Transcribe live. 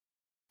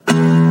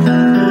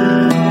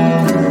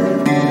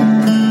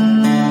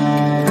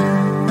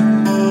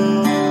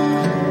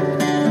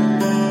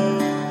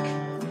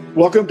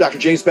Welcome, Dr.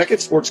 James Beckett,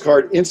 Sports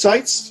Card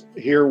Insights,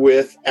 here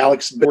with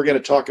Alex. We're going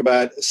to talk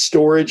about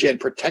storage and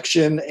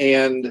protection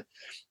and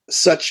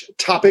such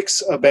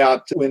topics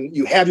about when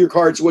you have your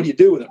cards, what do you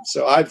do with them?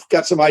 So I've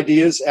got some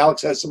ideas.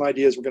 Alex has some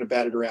ideas. We're going to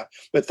bat it around.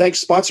 But thanks,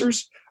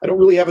 sponsors. I don't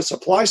really have a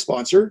supply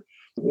sponsor.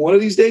 One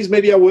of these days,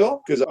 maybe I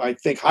will, because I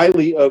think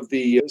highly of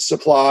the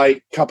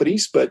supply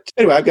companies. But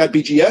anyway, I've got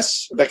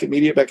BGS, Beckett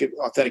Media, Beckett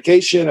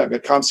Authentication. I've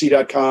got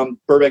ComC.com,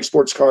 Burbank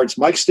Sports Cards,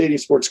 Mike Stadium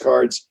Sports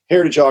Cards,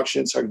 Heritage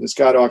Auctions, Huggins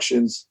Scott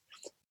Auctions,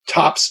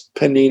 Topps,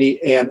 Panini,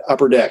 and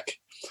Upper Deck.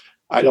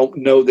 I don't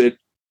know that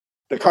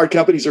the card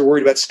companies are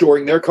worried about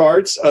storing their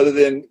cards other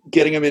than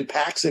getting them in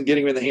packs and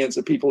getting them in the hands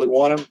of people that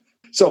want them.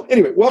 So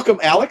anyway, welcome,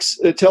 Alex.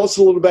 Tell us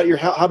a little about your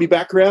hobby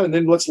background, and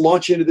then let's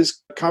launch into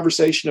this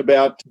conversation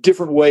about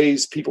different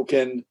ways people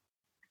can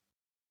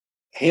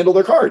handle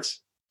their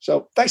cards.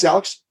 So thanks,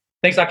 Alex.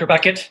 Thanks, Dr.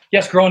 Beckett.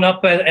 Yes, growing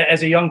up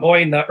as a young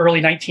boy in the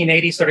early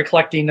 1980s, started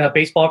collecting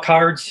baseball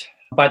cards.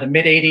 By the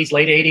mid-'80s,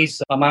 late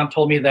 80s, my mom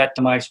told me that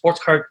my sports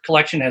card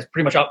collection has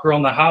pretty much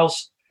outgrown the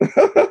house.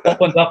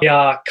 Opened up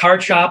a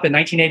card shop in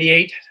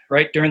 1988,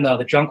 right during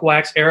the junk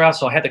wax era.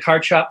 So I had the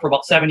card shop for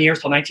about 7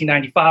 years till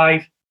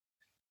 1995.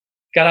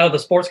 Got out of the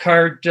sports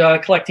card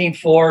collecting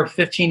for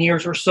 15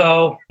 years or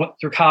so, went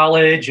through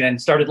college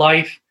and started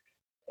life.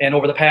 And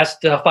over the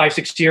past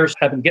 5-6 years,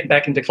 have been getting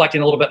back into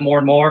collecting a little bit more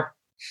and more.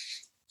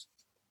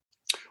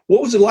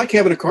 What was it like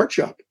having a card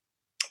shop?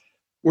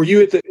 Were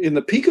you in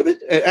the peak of it?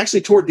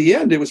 Actually, toward the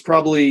end, it was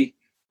probably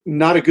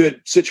not a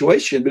good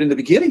situation, but in the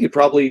beginning, it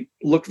probably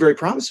looked very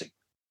promising.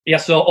 Yeah,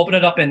 so opened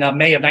it up in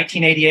May of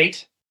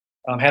 1988.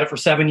 Had it for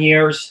 7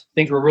 years.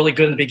 Things were really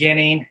good in the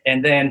beginning.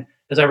 And then,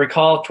 as I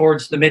recall,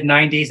 towards the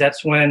mid-'90s,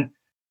 that's when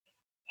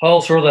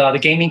sort of the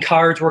gaming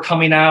cards were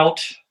coming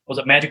out. Was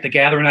it Magic the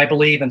Gathering, I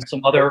believe, and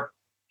some other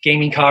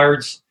gaming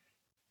cards.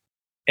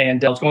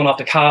 And I was going off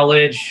to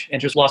college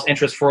and just lost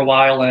interest for a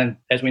while. And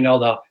as we know,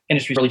 the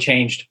industry really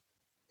changed.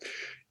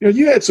 You know,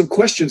 you had some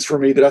questions for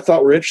me that I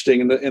thought were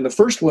interesting. And the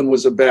first one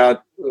was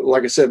about,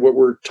 like I said, what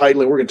we're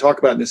titling, we're going to talk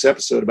about in this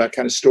episode about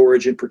kind of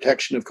storage and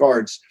protection of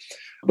cards.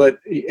 But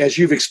as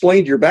you've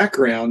explained your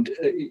background,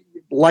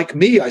 like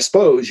me, I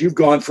suppose, you've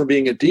gone from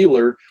being a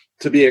dealer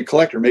to being a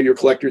collector. Maybe you're a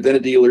collector, then a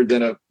dealer,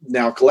 then a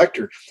now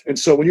collector. And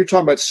so when you're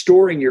talking about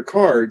storing your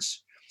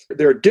cards,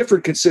 there are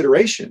different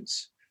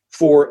considerations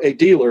for a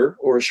dealer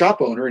or a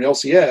shop owner, an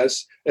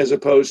LCS, as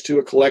opposed to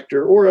a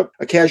collector or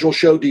a casual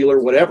show dealer,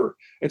 whatever.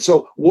 And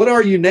so what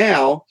are you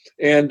now?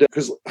 And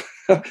because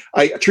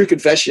a true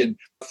confession,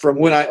 from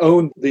when I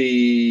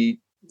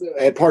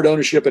had part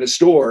ownership in a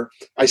store,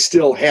 I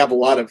still have a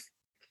lot of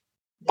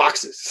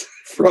boxes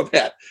from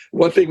that.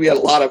 One thing we had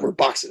a lot of were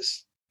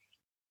boxes.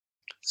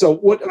 So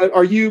what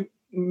are you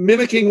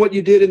mimicking what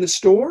you did in the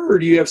store, or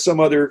do you have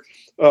some other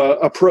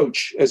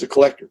approach as a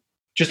collector?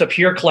 Just a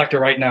pure collector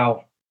right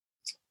now.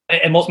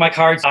 And most of my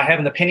cards I have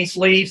in the penny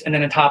sleeves and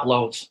then in top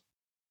loads.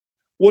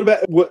 What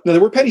about now, there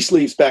were penny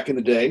sleeves back in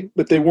the day,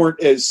 but they weren't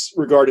as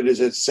regarded as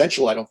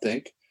essential, I don't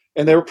think.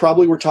 And there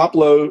probably were top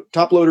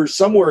loaders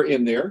somewhere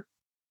in there.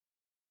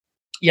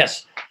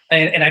 Yes.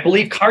 And I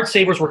believe card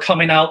savers were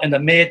coming out in the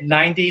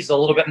mid-'90s, a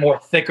little bit more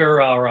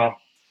thicker or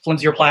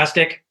flimsier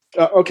plastic.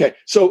 Okay.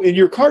 So in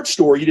your card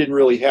store, you didn't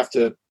really have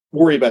to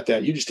worry about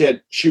that. You just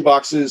had shoe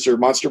boxes or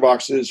monster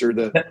boxes or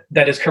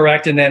that is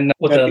correct. And then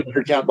with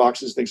the count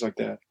boxes, things like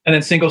that. And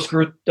then single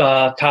screw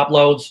top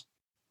loads.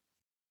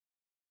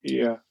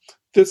 Yeah.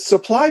 The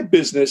supply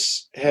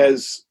business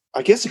has,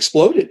 I guess,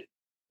 exploded.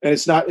 And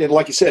it's not, and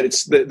like you said,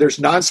 there's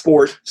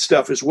non-sport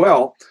stuff as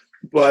well,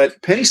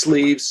 but penny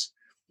sleeves,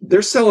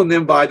 they're selling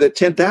them by the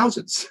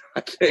 10,000s,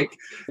 I think.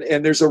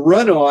 And there's a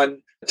run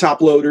on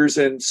top loaders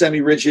and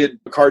semi-rigid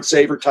card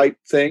saver type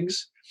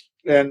things.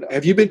 And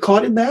have you been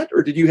caught in that,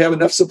 or did you have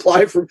enough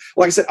supply from?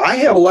 Like I said, I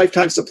have a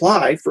lifetime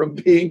supply from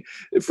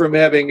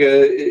having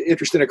an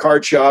interest in a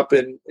card shop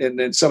and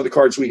then some of the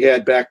cards we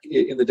had back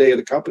in the day of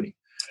the company.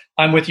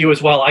 I'm with you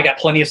as well. I got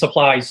plenty of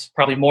supplies,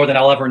 probably more than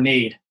I'll ever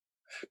need.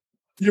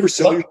 You ever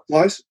sell your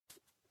supplies?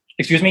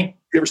 Excuse me?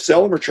 You ever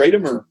sell them or trade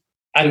them? Or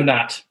I do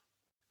not.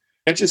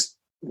 I just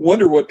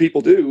wonder what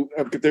people do.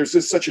 There's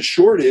just such a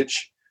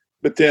shortage.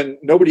 But then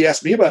nobody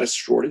asked me about a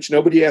shortage.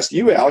 Nobody asked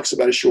you, Alex,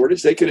 about a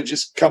shortage. They could have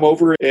just come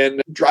over and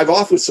drive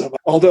off with some.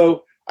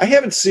 Although I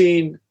haven't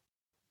seen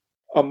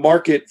a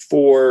market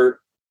for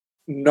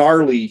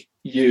gnarly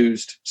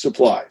used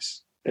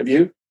supplies. Have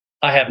you?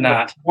 I have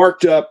not.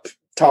 Marked up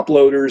top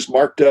loaders,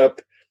 marked up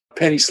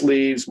penny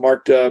sleeves,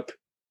 marked up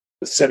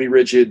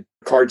semi-rigid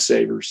card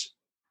savers.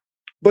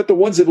 But the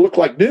ones that look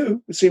like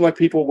new, it seemed like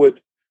people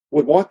would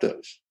want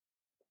those.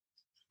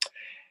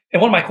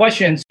 And one of my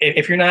questions,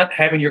 if you're not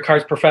having your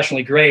cards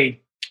professionally graded,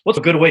 what's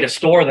a good way to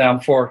store them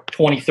for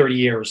 20, 30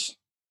 years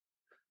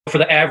for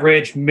the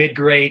average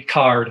mid-grade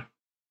card?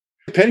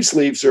 Penny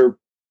sleeves are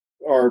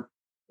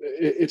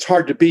it's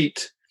hard to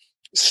beat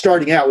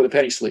starting out with a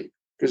penny sleeve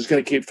because it's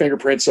going to keep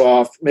fingerprints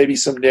off, maybe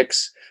some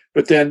nicks,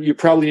 but then you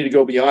probably need to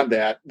go beyond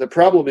that. The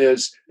problem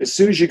is, as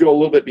soon as you go a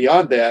little bit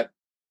beyond that,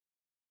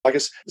 I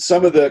guess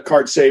some of the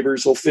card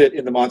savers will fit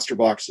in the monster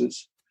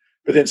boxes.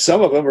 but then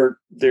some of them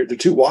they're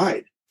too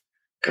wide.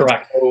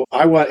 Correct. So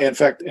I want, in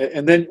fact,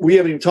 and then we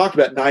haven't even talked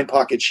about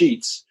 9-pocket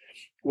sheets,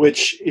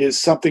 which is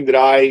something that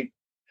I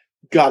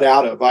got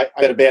out of. I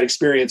had a bad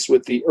experience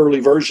with the early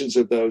versions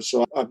of those,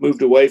 so I've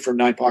moved away from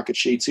 9-pocket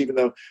sheets, even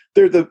though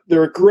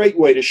they're a great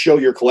way to show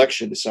your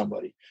collection to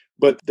somebody,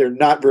 but they're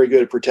not very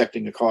good at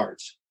protecting the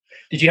cards.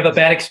 Did you have a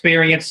bad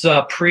experience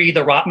pre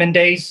the Rotman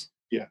days?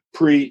 Yeah,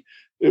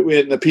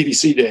 in the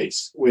PVC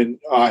days, when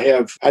how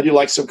do you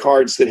like some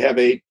cards that have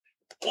a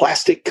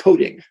plastic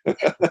coating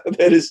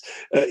that is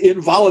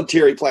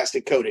involuntary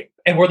plastic coating?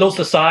 And were those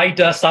the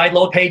side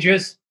load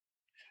pages?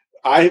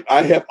 I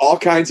have all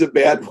kinds of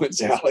bad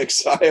ones,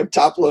 Alex. I have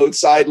top load,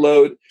 side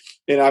load,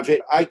 and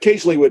I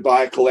occasionally would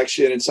buy a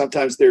collection, and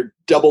sometimes they're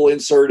double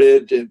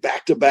inserted and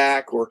back to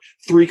back, or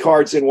 3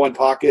 cards in one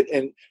pocket,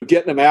 and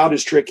getting them out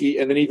is tricky.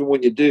 And then even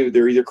when you do,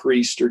 they're either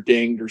creased or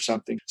dinged or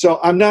something. So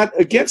I'm not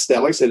against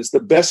that. Like I said, it's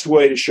the best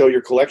way to show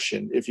your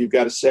collection if you've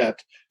got a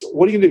set.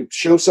 What are you going to do?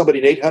 Show somebody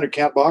an 800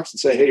 count box and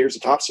say, hey, here's a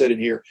top set in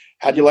here.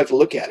 How'd you like to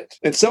look at it?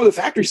 And some of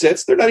the factory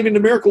sets, they're not even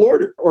in numerical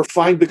order, or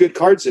find the good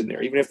cards in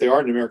there. Even if they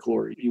are in numerical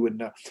order, you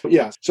wouldn't know. But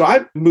yeah, so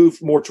I've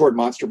moved more toward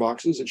monster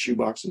boxes and shoe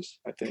boxes,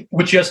 I think.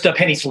 With just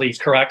penny sleeves,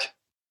 correct?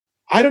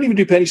 I don't even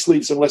do penny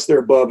sleeves unless they're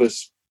above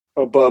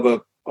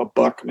a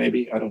buck,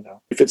 maybe. I don't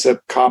know. If it's a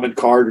common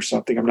card or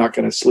something, I'm not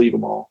going to sleeve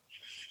them all.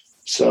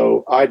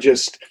 So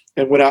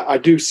and when I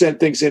do send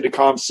things into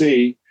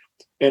ComC,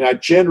 and I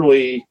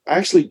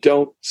actually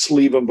don't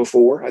sleeve them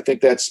before. I think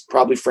that's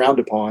probably frowned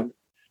upon.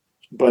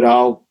 But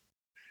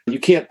you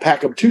can't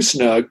pack them too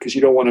snug because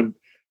you don't want to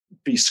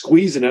be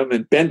squeezing them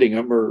and bending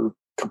them or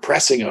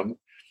compressing them.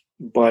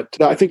 But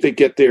I think they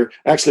get there.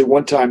 Actually,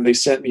 one time they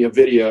sent me a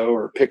video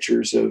or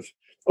pictures of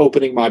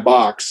opening my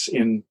box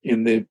in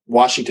the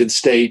Washington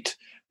State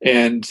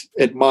and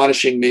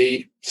admonishing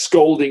me,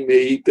 scolding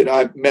me that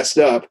I messed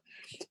up.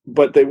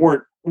 But they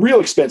weren't real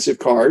expensive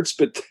cards,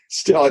 but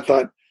still I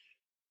thought,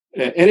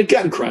 and it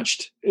gotten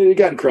crunched. It had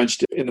gotten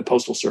crunched in the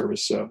Postal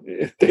Service, so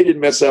they didn't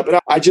mess up. And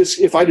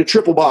if I'd have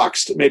triple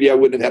boxed, maybe I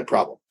wouldn't have had a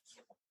problem.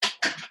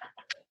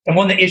 And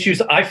one of the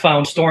issues I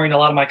found storing a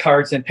lot of my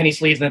cards in penny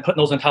sleeves and then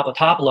putting those on top of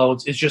top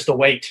loads is just the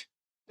weight.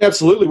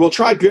 Absolutely. Well,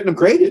 try getting them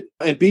graded.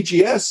 And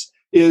BGS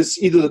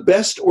is either the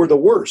best or the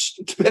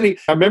worst, depending.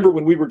 I remember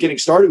when we were getting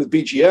started with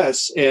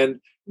BGS, and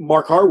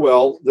Mark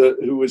Harwell,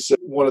 who was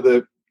one of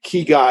the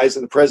key guys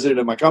and the president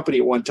of my company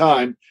at one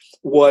time,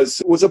 was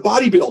a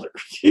bodybuilder.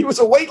 He was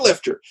a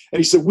weightlifter. And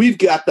he said, we've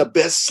got the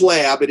best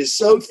slab. It is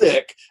so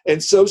thick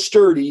and so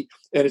sturdy,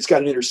 and it's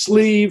got an inner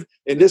sleeve,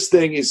 and this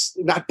thing is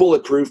not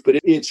bulletproof, but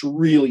it's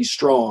really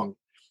strong.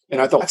 And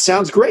I thought, that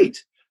sounds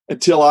great,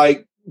 until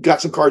I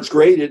got some cards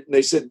graded, and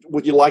they said,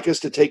 would you like us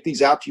to take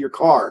these out to your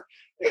car?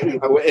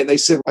 And they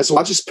said,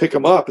 I'll just pick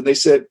them up. And they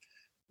said,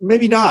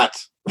 maybe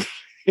not.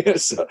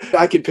 So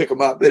I can pick them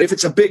up. But if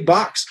it's a big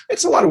box,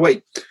 it's a lot of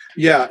weight.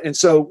 Yeah. And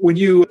so when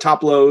you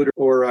top load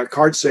or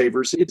card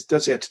savers, it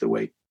does add to the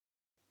weight.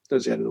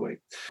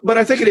 But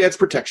I think it adds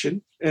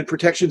protection, and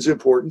protection is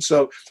important.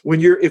 So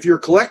if you're a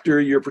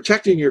collector, you're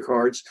protecting your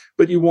cards,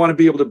 but you want to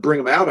be able to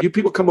bring them out. You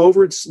people come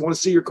over and want to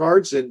see your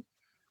cards, and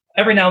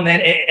every now and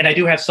then, and I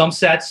do have some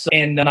sets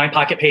in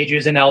 9-pocket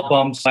pages and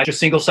albums, just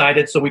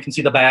single-sided so we can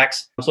see the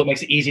backs. So it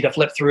makes it easy to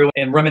flip through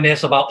and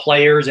reminisce about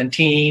players and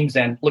teams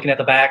and looking at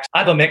the backs. I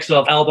have a mix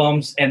of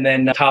albums and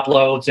then top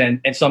loads and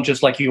some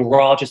just like you,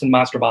 raw, just in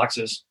monster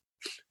boxes.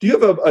 Do you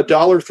have a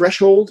dollar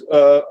threshold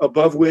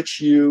above which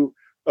you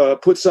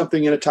put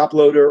something in a top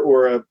loader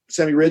or a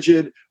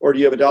semi-rigid, or do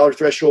you have a dollar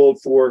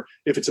threshold for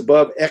if it's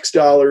above X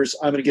dollars,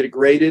 I'm going to get it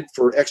graded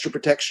for extra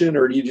protection,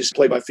 or do you just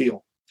play by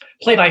feel?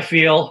 Play by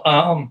feel.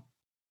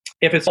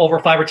 If it's over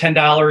 $5 or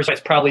 $10,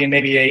 it's probably in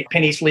maybe a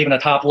penny sleeve and a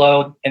top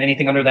load, and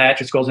anything under that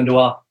just goes into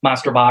a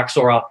monster box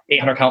or a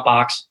 800 count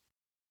box.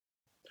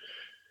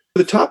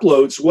 The top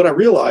loads, what I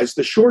realized,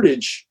 the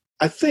shortage,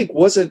 I think,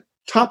 wasn't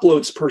top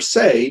loads per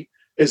se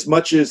as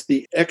much as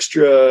the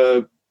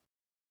extra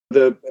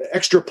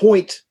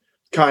point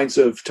kinds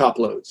of top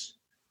loads.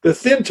 The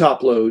thin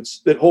top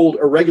loads that hold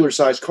a regular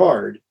size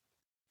card,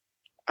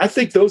 I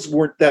think those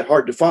weren't that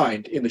hard to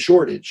find in the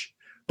shortage.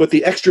 But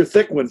the extra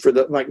thick one for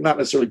the, like, not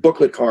necessarily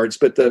booklet cards,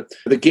 but the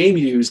game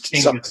used,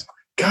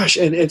 gosh.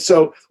 And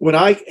so when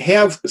I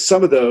have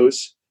some of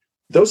those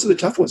are the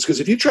tough ones. Because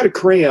if you try to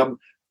cram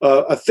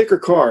a thicker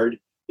card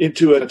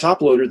into a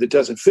top loader that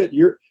doesn't fit,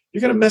 you're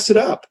going to mess it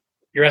up.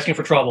 You're asking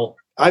for trouble.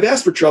 I've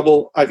asked for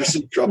trouble. I've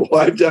received trouble.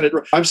 I've done it.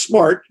 I'm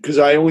smart because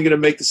I'm only going to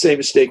make the same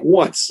mistake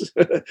once.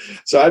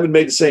 So I haven't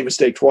made the same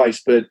mistake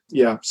twice. But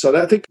yeah, so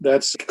I think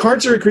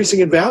cards are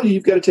increasing in value.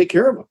 You've got to take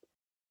care of them.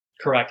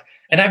 Correct.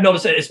 And I've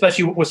noticed,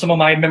 especially with some of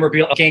my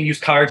memorabilia, game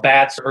used cards,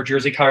 bats, or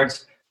jersey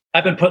cards,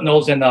 I've been putting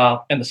those in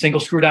the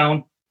single screw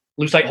down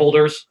lucite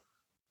holders.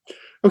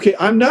 Okay,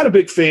 I'm not a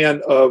big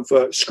fan of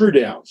screw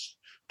downs,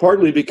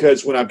 partly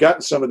because when I've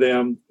gotten some of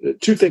them,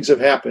 two things have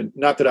happened.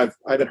 Not that I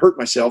haven't hurt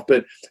myself,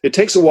 but it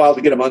takes a while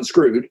to get them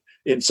unscrewed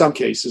in some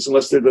cases,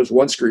 unless they're those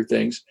one screw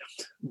things.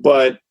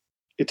 But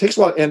it takes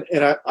a while, and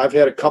I've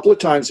had a couple of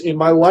times in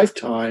my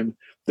lifetime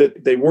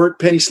that they weren't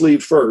penny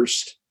sleeved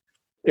first,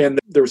 and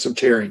there was some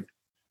tearing.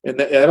 And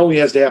that only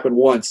has to happen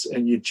once,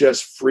 and you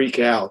just freak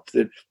out.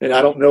 And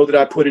I don't know that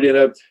I put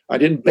it I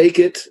didn't bake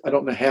it. I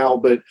don't know how,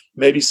 but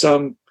maybe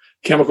some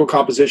chemical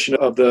composition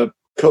of the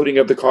coating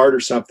of the card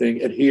or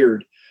something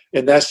adhered.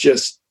 And that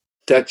just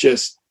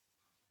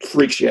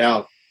freaks you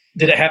out.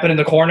 Did it happen in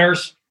the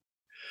corners?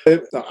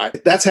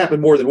 That's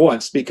happened more than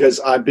once, because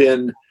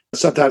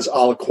sometimes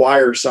I'll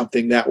acquire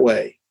something that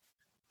way.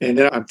 And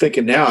then I'm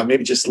thinking now,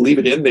 maybe just leave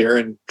it in there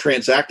and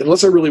transact,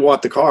 unless I really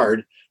want the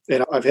card.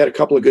 And I've had a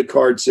couple of good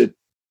cards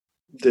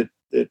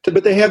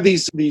but they have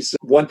these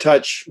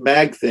one-touch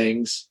mag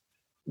things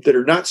that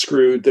are not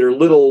screwed,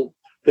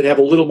 that have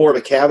a little more of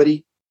a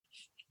cavity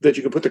that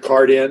you can put the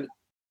card in,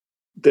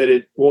 that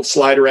it won't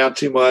slide around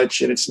too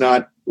much, and it's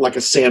not like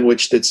a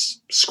sandwich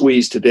that's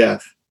squeezed to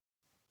death.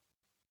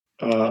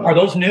 Are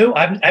those new?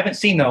 I haven't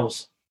seen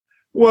those.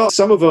 Well,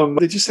 some of them,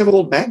 they just have a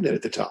little magnet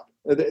at the top.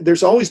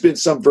 There's always been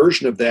some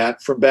version of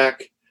that from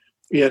back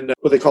in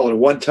what they call it, a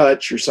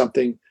one-touch or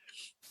something.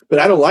 But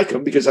I don't like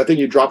them, because I think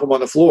you drop them on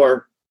the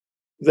floor,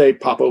 they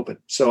pop open.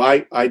 So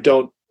I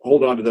don't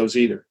hold on to those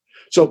either.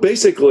 So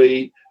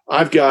basically,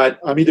 I'm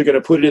either going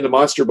to put it in the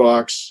monster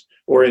box,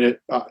 or in it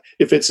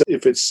if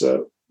it's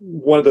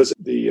one of those,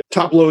 the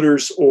top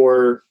loaders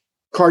or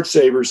card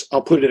savers,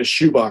 I'll put it in a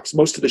shoebox.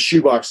 Most of the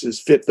shoe boxes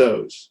fit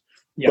those.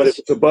 Yes. But if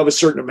it's above a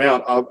certain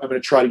amount, I'm going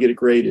to try to get it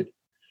graded.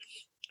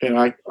 And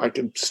I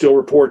can still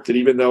report that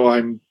even though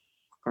I'm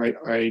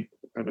a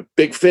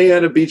big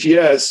fan of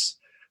BGS,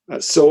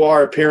 so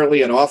are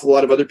apparently an awful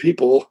lot of other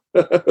people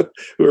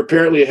who are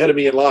apparently ahead of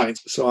me in line.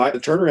 So the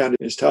turnaround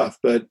is tough.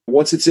 But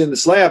once it's in the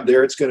slab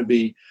there, it's going to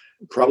be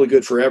probably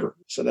good forever.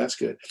 So that's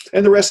good.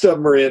 And the rest of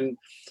them are in.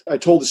 I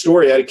told the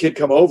story. I had a kid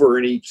come over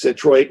and he said,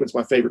 Troy Aikman's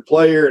my favorite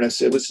player. And I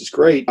said, this is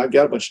great. I've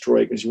got a bunch of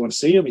Troy Aikmans. You want to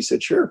see him? He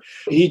said, sure.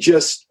 He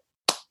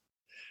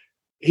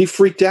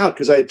freaked out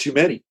because I had too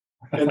many.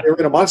 And they were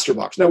in a monster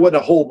box. Now, it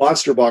wasn't a whole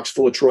monster box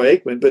full of Troy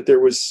Aikman, but there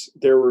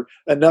were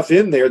enough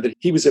in there that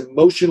he was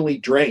emotionally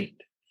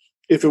drained.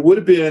 If it would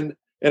have been,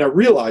 and I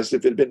realized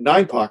if it had been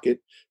 9-pocket,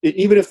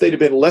 even if they'd have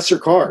been lesser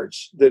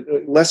cards,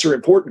 lesser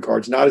important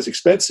cards, not as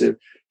expensive,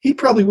 he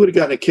probably would have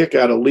gotten a kick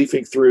out of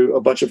leafing through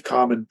a bunch of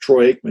common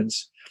Troy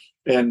Aikmans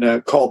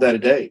and called that a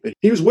day. But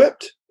he was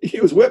whipped. He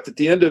was whipped at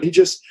the end of.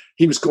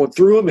 He was going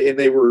through them, and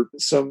they were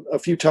a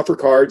few tougher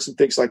cards and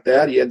things like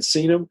that. He hadn't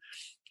seen them,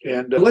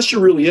 and unless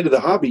you're really into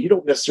the hobby, you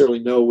don't necessarily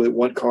know that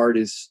one card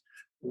is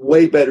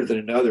way better than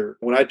another.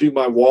 When I do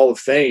my Wall of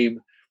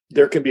Fame,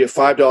 there can be a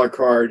 $5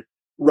 card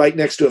right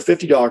next to a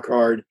 $50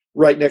 card,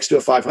 right next to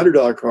a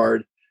 $500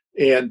 card.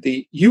 And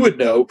you would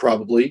know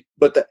probably,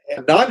 but the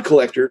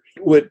non-collector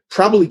would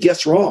probably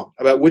guess wrong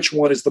about which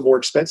one is the more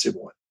expensive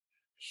one.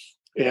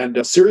 And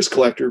a serious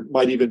collector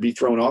might even be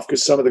thrown off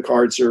because some of the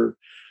cards are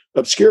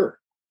obscure.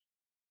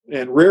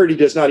 And rarity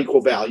does not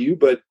equal value,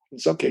 but in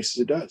some cases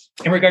it does.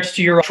 In regards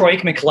to your Troy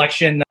Aikman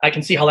collection, I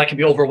can see how that can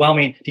be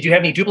overwhelming. Did you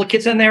have any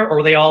duplicates in there, or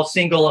were they all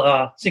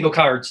single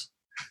cards?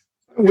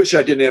 I wish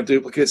I didn't have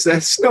duplicates.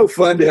 That's no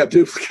fun to have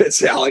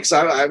duplicates, Alex.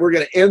 We're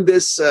going to end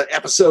this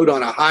episode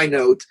on a high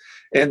note,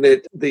 and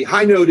that the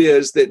high note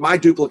is that my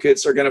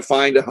duplicates are going to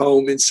find a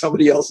home in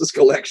somebody else's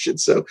collection.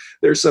 So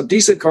there's some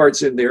decent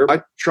cards in there.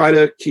 I try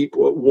to keep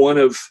one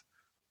of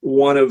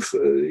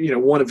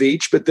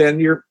each, but then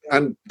you're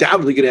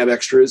undoubtedly going to have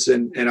extras,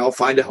 and I'll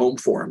find a home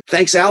for them.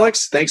 Thanks,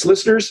 Alex. Thanks,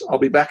 listeners. I'll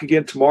be back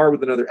again tomorrow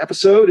with another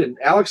episode. And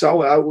Alex,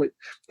 I'll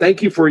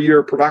thank you for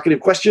your provocative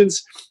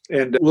questions,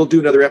 and we'll do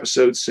another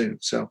episode soon.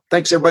 So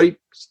thanks, everybody.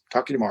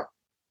 Talk to you tomorrow.